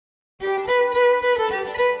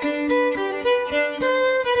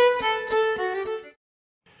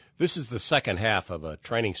This is the second half of a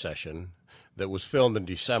training session that was filmed in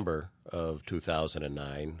December of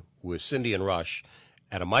 2009 with Cindy and Rush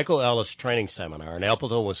at a Michael Ellis training seminar in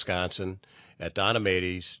Appleton, Wisconsin at Don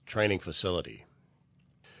Amede's training facility.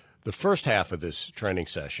 The first half of this training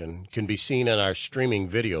session can be seen on our streaming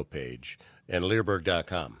video page at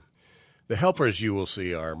Learburg.com. The helpers you will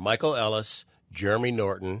see are Michael Ellis, Jeremy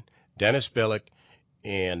Norton, Dennis Billick,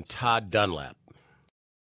 and Todd Dunlap.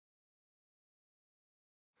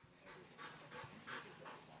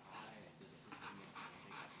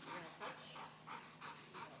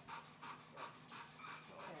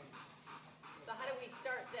 So how do we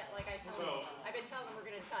start that? Like I've been telling them we're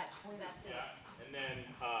going to touch. Yeah, and then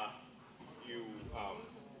you'll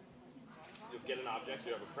get an object.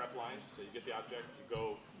 You have a prep line. So you get the object, you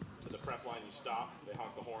go to the prep line, you stop, they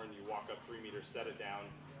honk the horn, you walk up 3 meters, set it down,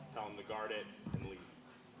 tell them to guard it, and leave.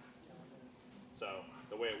 So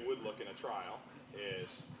the way it would look in a trial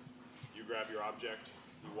is you grab your object,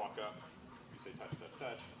 you walk up, you say touch, touch,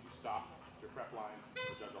 touch, you stop your prep line,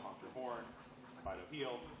 the judge will honk your horn, Fido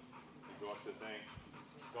heel, you go up to the thing,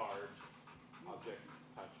 guard, object,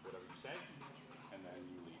 touch, whatever you say, and then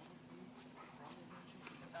you leave.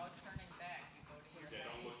 Without turning back, you go to your Yeah,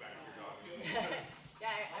 don't look back at your dog. Yeah,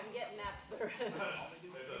 I'm getting that. There's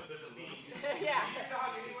a lead. Yeah. Leave your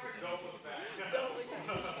dog anywhere, don't look back. Don't look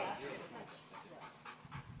back.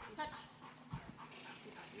 Touch.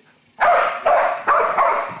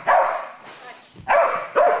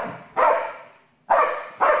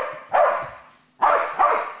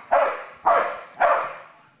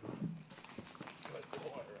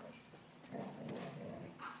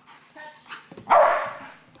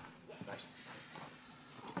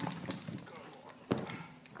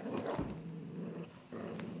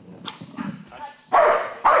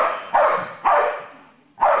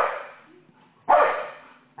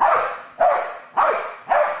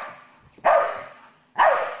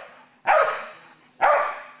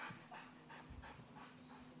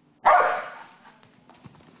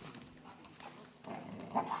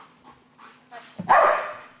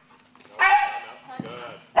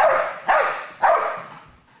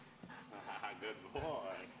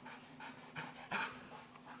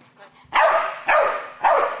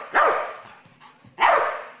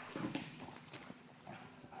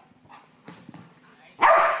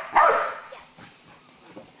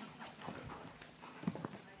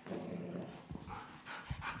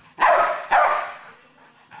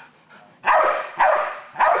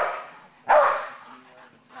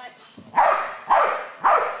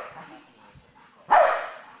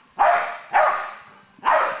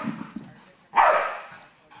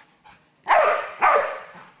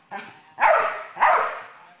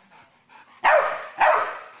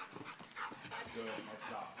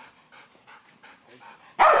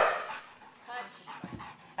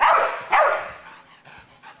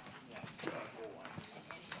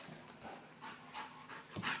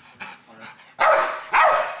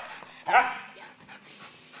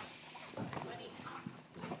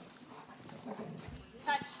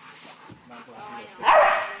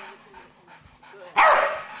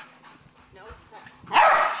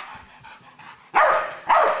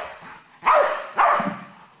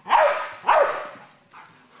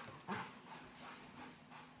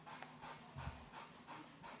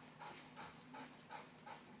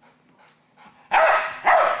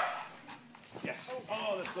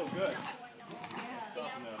 Oh, that's so good.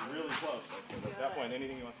 Stopping them really close. At that point,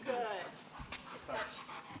 anything you want to do. Good. Touch.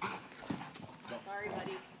 Sorry,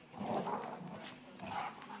 buddy.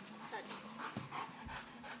 Touch.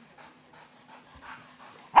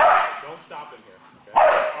 Don't stop in here. Okay?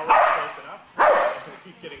 Already close enough. It's going to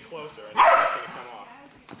keep getting closer, and it's going to come off.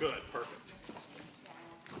 Good. Perfect.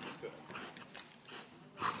 Good.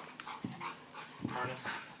 Harness.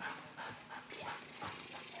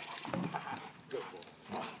 Good boy.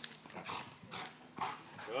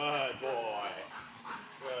 Good boy.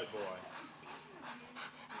 Good boy.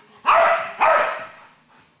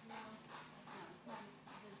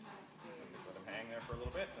 Let him hang there for a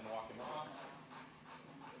little bit, then walk him off.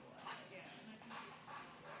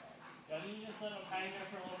 Doesn't you just let him hang there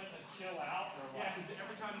for a little bit and chill out? Or what? Yeah, because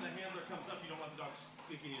every time the handler comes up, you don't let the dog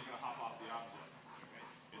thinking he's going to hop off the object. Okay?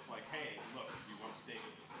 It's like, hey, look, you want to stay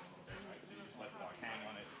with this thing. Okay, right? So you just let the dog hang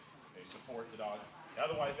on it. They support the dog.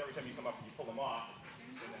 Otherwise, every time you come up and you pull them off,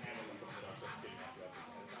 then the handler comes up and the dog starts getting off the object.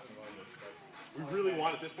 We really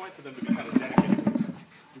want at this point for them to be kind of dedicated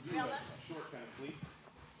to do a short kind of sleep,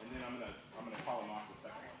 and then I'm gonna call them off the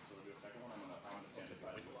second one. So we'll do a second one. I'm gonna stand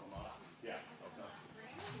aside and pull them off. Yeah. Okay.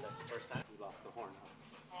 That's the first time we lost the horn.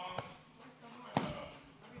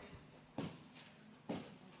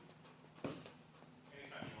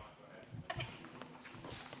 Anytime you want.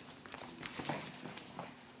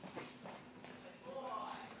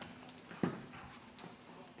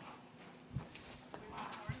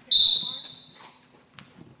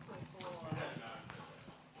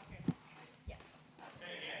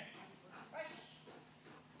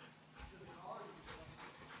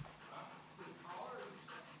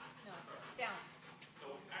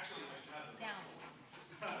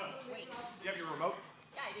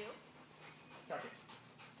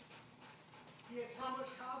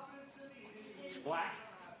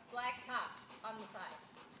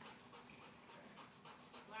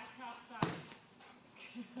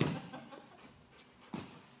 Keep going,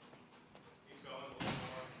 a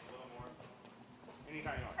little more.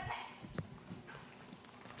 Anytime you want.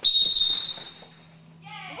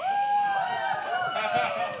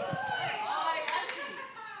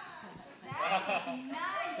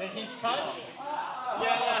 Did he touch?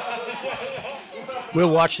 We'll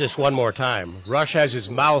watch this one more time. Rush has his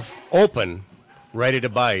mouth open, ready to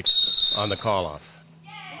bite on the call-off.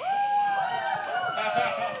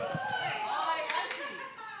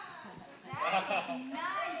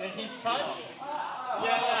 Did he touch?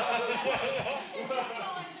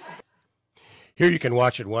 Here you can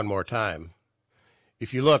watch it one more time.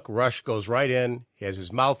 If you look, Rush goes right in, he has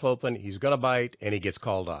his mouth open, he's going to bite, and he gets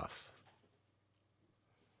called off.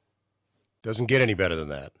 Doesn't get any better than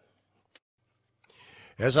that.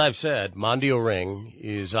 As I've said, Mondio Ring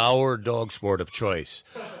is our dog sport of choice.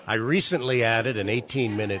 I recently added an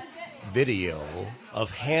 18-minute video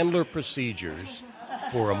of handler procedures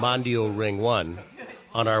for a Mondio Ring One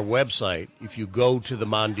on our website if you go to the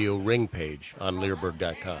Mondio Ring page on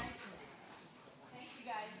Learberg.com.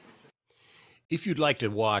 If you'd like to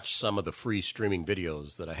watch some of the free streaming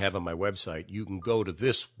videos that I have on my website, you can go to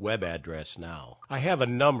this web address now. I have a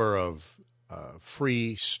number of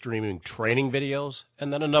free streaming training videos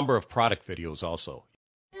and then a number of product videos also.